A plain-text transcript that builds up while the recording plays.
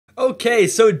Okay,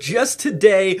 so just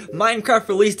today, Minecraft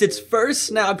released its first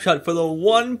snapshot for the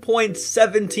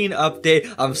 1.17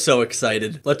 update. I'm so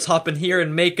excited. Let's hop in here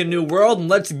and make a new world, and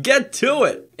let's get to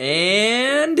it.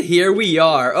 And here we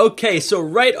are. Okay, so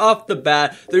right off the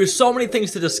bat, there's so many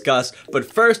things to discuss,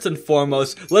 but first and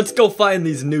foremost, let's go find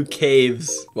these new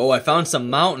caves. Whoa, I found some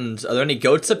mountains. Are there any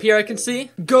goats up here I can see?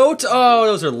 Goat? Oh,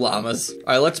 those are llamas.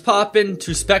 All right, let's pop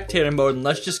into spectator mode, and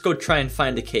let's just go try and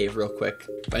find a cave real quick.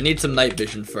 I need some night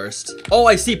vision first. Oh,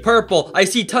 I see purple. I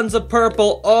see tons of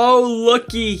purple. Oh,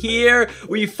 looky here.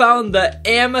 We found the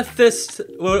amethyst.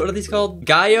 What are these called?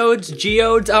 Geodes?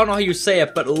 Geodes? I don't know how you say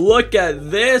it, but look at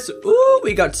this. Ooh,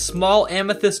 we got small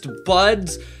amethyst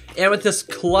buds, amethyst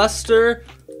cluster.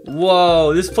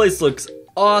 Whoa, this place looks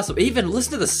awesome. Even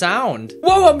listen to the sound.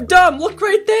 Whoa, I'm dumb. Look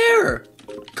right there.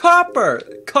 Copper.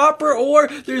 Copper ore.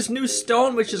 There's new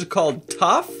stone, which is called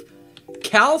tough.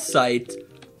 Calcite.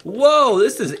 Whoa,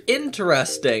 this is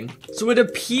interesting. So it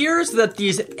appears that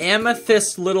these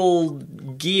amethyst little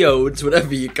geodes,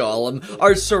 whatever you call them,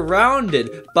 are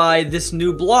surrounded by this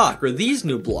new block, or these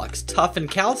new blocks, tough and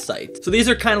calcite. So these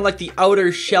are kind of like the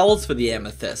outer shells for the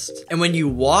amethyst. And when you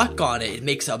walk on it, it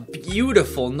makes a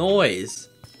beautiful noise.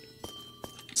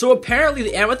 So apparently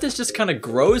the amethyst just kind of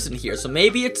grows in here. So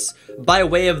maybe it's by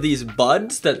way of these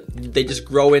buds that they just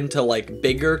grow into like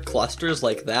bigger clusters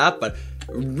like that, but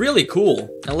really cool.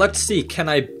 Now let's see, can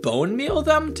I bone meal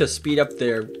them to speed up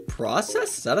their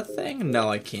process? Is that a thing? No,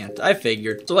 I can't. I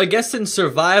figured. So I guess in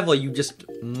survival, you just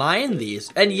mine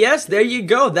these. And yes, there you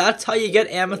go. That's how you get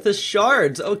amethyst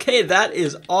shards. Okay, that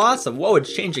is awesome. Whoa,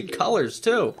 it's changing colors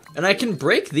too. And I can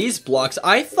break these blocks.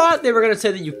 I thought they were gonna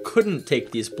say that you couldn't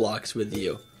take these blocks with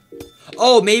you.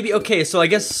 Oh, maybe, okay, so I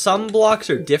guess some blocks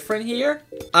are different here?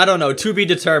 I don't know, to be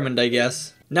determined, I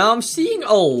guess. Now, I'm seeing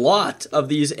a lot of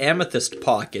these amethyst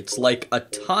pockets, like a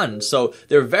ton, so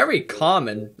they're very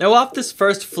common. Now, off this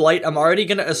first flight, I'm already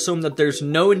gonna assume that there's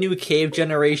no new cave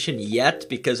generation yet,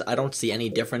 because I don't see any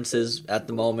differences at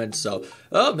the moment, so,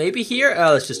 oh, maybe here?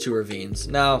 Oh, it's just two ravines.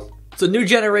 Now, so new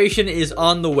generation is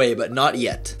on the way, but not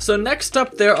yet. So next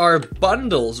up, there are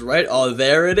bundles, right? Oh,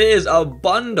 there it is, a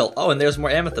bundle. Oh, and there's more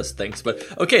amethyst things, but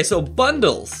okay, so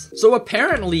bundles. So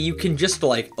apparently you can just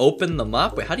like open them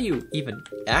up. Wait, how do you even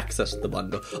access the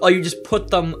bundle? Oh, you just put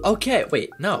them, okay, wait,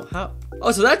 no, how?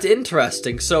 Oh, so that's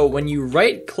interesting. So when you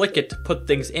right click it to put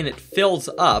things in, it fills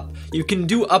up. You can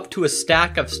do up to a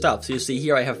stack of stuff. So you see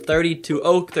here I have 32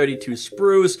 oak, 32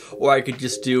 spruce, or I could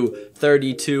just do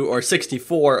 32 or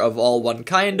 64 of all one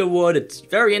kind of wood. It's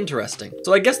very interesting.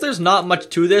 So I guess there's not much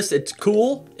to this. It's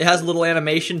cool. It has a little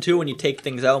animation too when you take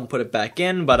things out and put it back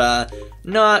in, but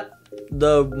not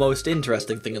the most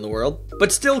interesting thing in the world,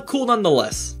 but still cool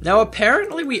nonetheless. Now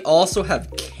apparently we also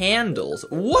have candles.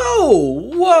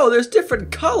 Whoa, there's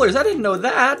different colors. I didn't know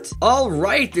that. All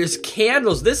right, there's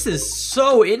candles. This is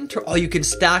so oh, you can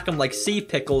stack them like sea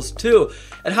pickles too.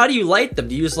 And how do you light them?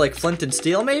 Do you use like flint and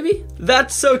steel maybe?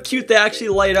 That's so cute, they actually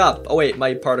light up. Oh wait,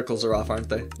 my particles are off, aren't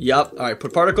they? Yep, all right,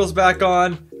 put particles back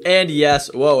on. And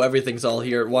yes, whoa, everything's all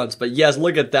here at once. But yes,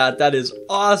 look at that. That is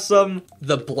awesome.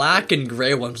 The black and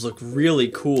gray ones look really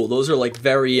cool. Those are like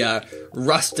very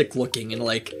rustic looking and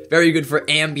like very good for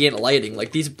ambient lighting.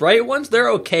 Like these bright ones,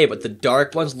 they're okay, but the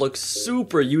dark ones look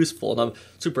super useful and I'm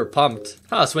super pumped.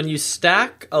 Huh, so when you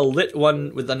stack a lit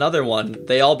one with another one,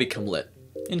 they all become lit.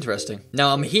 Interesting.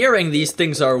 Now I'm hearing these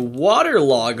things are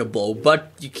waterloggable,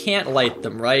 but you can't light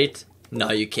them, right?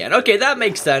 No, you can't. Okay, that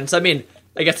makes sense. I mean,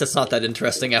 I guess it's not that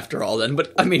interesting after all then,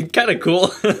 but I mean, kind of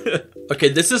cool. Okay,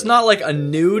 this is not like a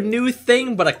new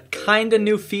thing, but a kind of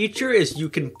new feature is you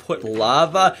can put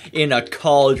lava in a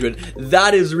cauldron.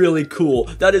 That is really cool.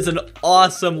 That is an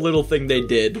awesome little thing they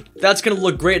did. That's gonna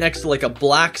look great next to like a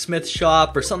blacksmith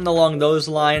shop or something along those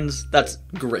lines. That's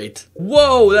great.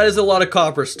 Whoa, that is a lot of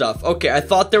copper stuff. Okay, I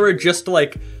thought there were just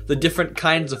like the different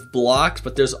kinds of blocks,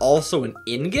 but there's also an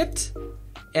ingot?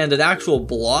 And an actual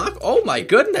block? Oh my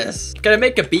goodness. Can I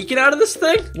make a beacon out of this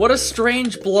thing? What a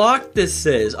strange block this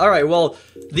is. All right, well,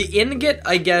 the ingot,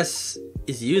 I guess,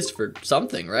 is used for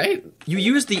something, right? You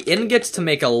use the ingots to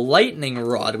make a lightning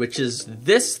rod, which is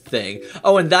this thing.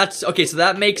 Oh, and that's, okay, so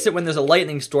that makes it when there's a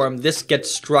lightning storm, this gets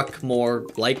struck more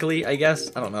likely, I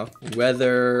guess. I don't know.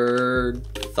 Weather,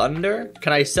 thunder?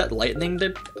 Can I set lightning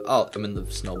to, oh, I'm in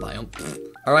the snow biome.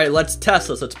 All right, let's test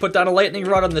this. Let's put down a lightning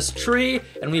rod on this tree,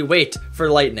 and we wait for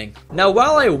lightning. Now,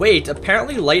 while I wait,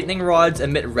 apparently lightning rods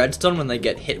emit redstone when they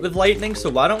get hit with lightning, so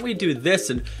why don't we do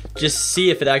this and just see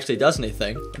if it actually does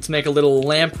anything. Let's make a little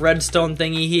lamp redstone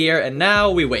thingy here, and now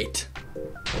we wait.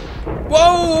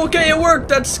 Whoa, okay, it worked.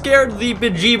 That scared the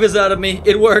bejeebus out of me.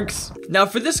 It works. Now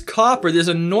for this copper, there's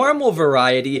a normal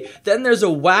variety, then there's a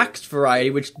waxed variety,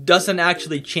 which doesn't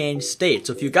actually change state.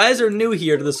 So if you guys are new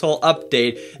here to this whole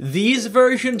update, these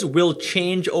versions will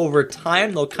change over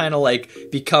time. They'll kind of like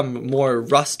become more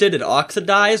rusted and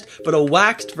oxidized, but a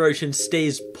waxed version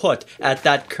stays put at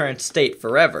that current state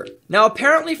forever. Now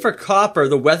apparently for copper,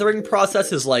 the weathering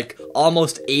process is like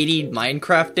almost 80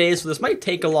 Minecraft days, so this might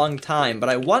take a long time, but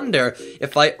I wonder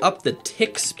if I up the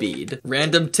tick speed.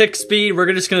 Random tick speed,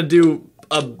 we're just gonna do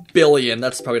 1 billion.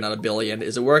 That's probably not 1 billion.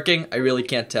 Is it working? I really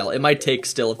can't tell. It might take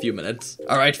still a few minutes.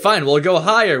 All right, fine, we'll go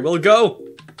higher. We'll go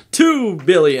 2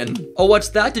 billion. Oh, what's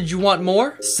that? Did you want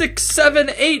more? 6, 7,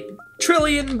 8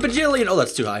 trillion bajillion. Oh,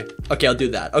 that's too high. Okay, I'll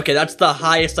do that. Okay, that's the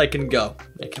highest I can go.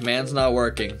 My command's not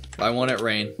working. Why won't it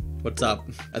rain? What's up?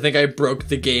 I think I broke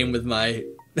the game with my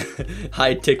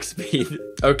high tick speed.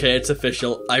 Okay, it's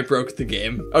official. I broke the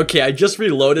game. Okay, I just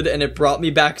reloaded and it brought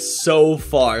me back so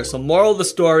far. So moral of the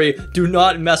story, do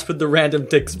not mess with the random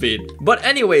tick speed. But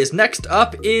anyways, next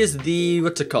up is the,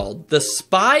 what's it called? The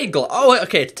spyglass. Oh,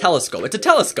 okay, it's a telescope. It's a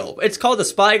telescope. It's called the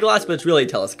spyglass, but it's really a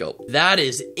telescope. That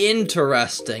is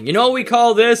interesting. You know what we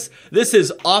call this? This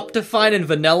is Optifine and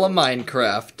vanilla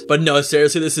Minecraft. But no,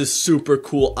 seriously, this is super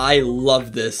cool. I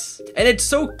love this. And it's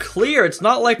so clear. It's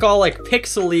not like all like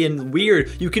pixely and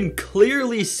weird. You can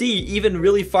clearly see even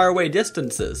really far away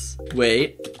distances.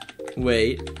 Wait.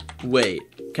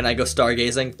 Can I go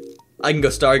stargazing? I can go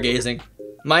stargazing.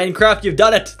 Minecraft, you've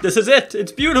done it. This is it.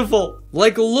 It's beautiful.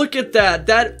 Like, look at that.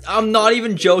 That, I'm not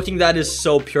even joking. That is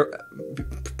so pure.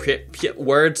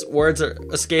 Words are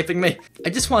escaping me. I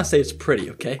just want to say it's pretty,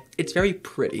 okay? It's very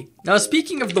pretty. Now,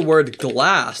 speaking of the word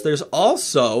glass, there's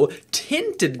also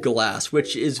tinted glass,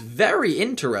 which is very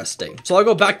interesting. So I'll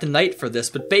go back to night for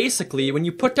this, but basically, when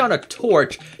you put down a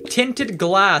torch, tinted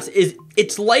glass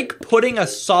it's like putting a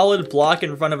solid block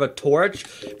in front of a torch,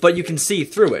 but you can see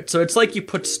through it. So it's like you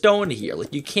put stone here.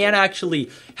 Like, you can't actually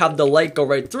have the light go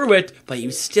right through it, but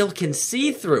you still can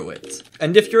see through it.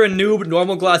 And if you're a noob,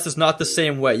 normal glass is not the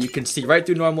same way. You can see right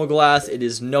through normal glass. It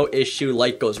is no issue.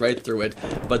 Light goes right through it.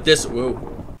 But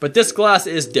this glass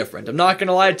is different. I'm not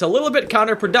gonna lie, it's a little bit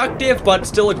counterproductive, but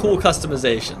still a cool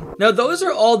customization. Now, those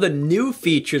are all the new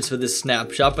features for this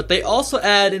snapshot, but they also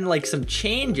add in like some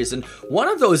changes, and one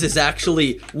of those is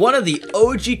actually one of the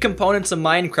OG components of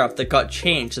Minecraft that got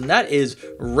changed, and that is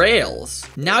rails.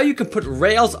 Now you can put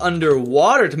rails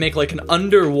underwater to make like an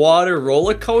underwater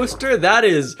roller coaster.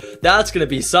 That's gonna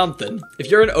be something. If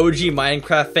you're an OG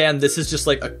Minecraft fan, this is just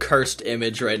like a cursed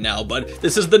image right now, but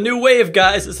this is the new wave,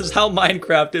 guys. This is how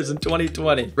Minecraft is in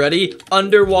 2020. Ready?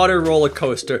 Underwater roller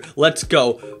coaster. Let's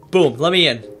go. Boom, let me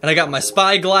in. And I got my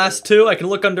spyglass too. I can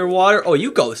look underwater. Oh,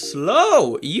 you go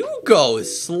slow. You go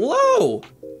slow.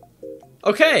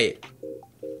 Okay.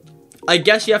 I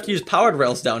guess you have to use powered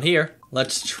rails down here.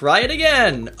 Let's try it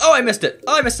again. Oh, I missed it.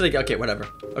 Oh, I missed it again. Okay, whatever.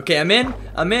 Okay, I'm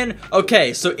in.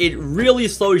 Okay, so it really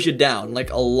slows you down,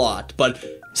 like a lot. But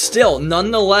still,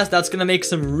 nonetheless, that's gonna make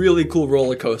some really cool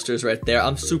roller coasters right there.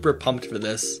 I'm super pumped for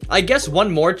this. I guess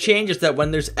one more change is that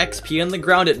when there's XP on the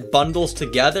ground, it bundles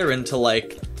together into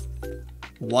like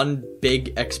one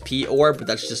big XP orb, but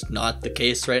that's just not the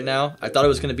case right now. I thought it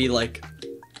was gonna be like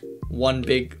one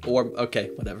big orb.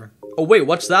 Okay, whatever. Oh wait,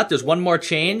 what's that? There's one more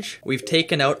change. We've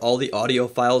taken out all the audio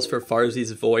files for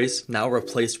Farzy's voice, now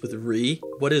replaced with Re.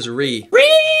 What is Re?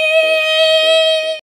 Re!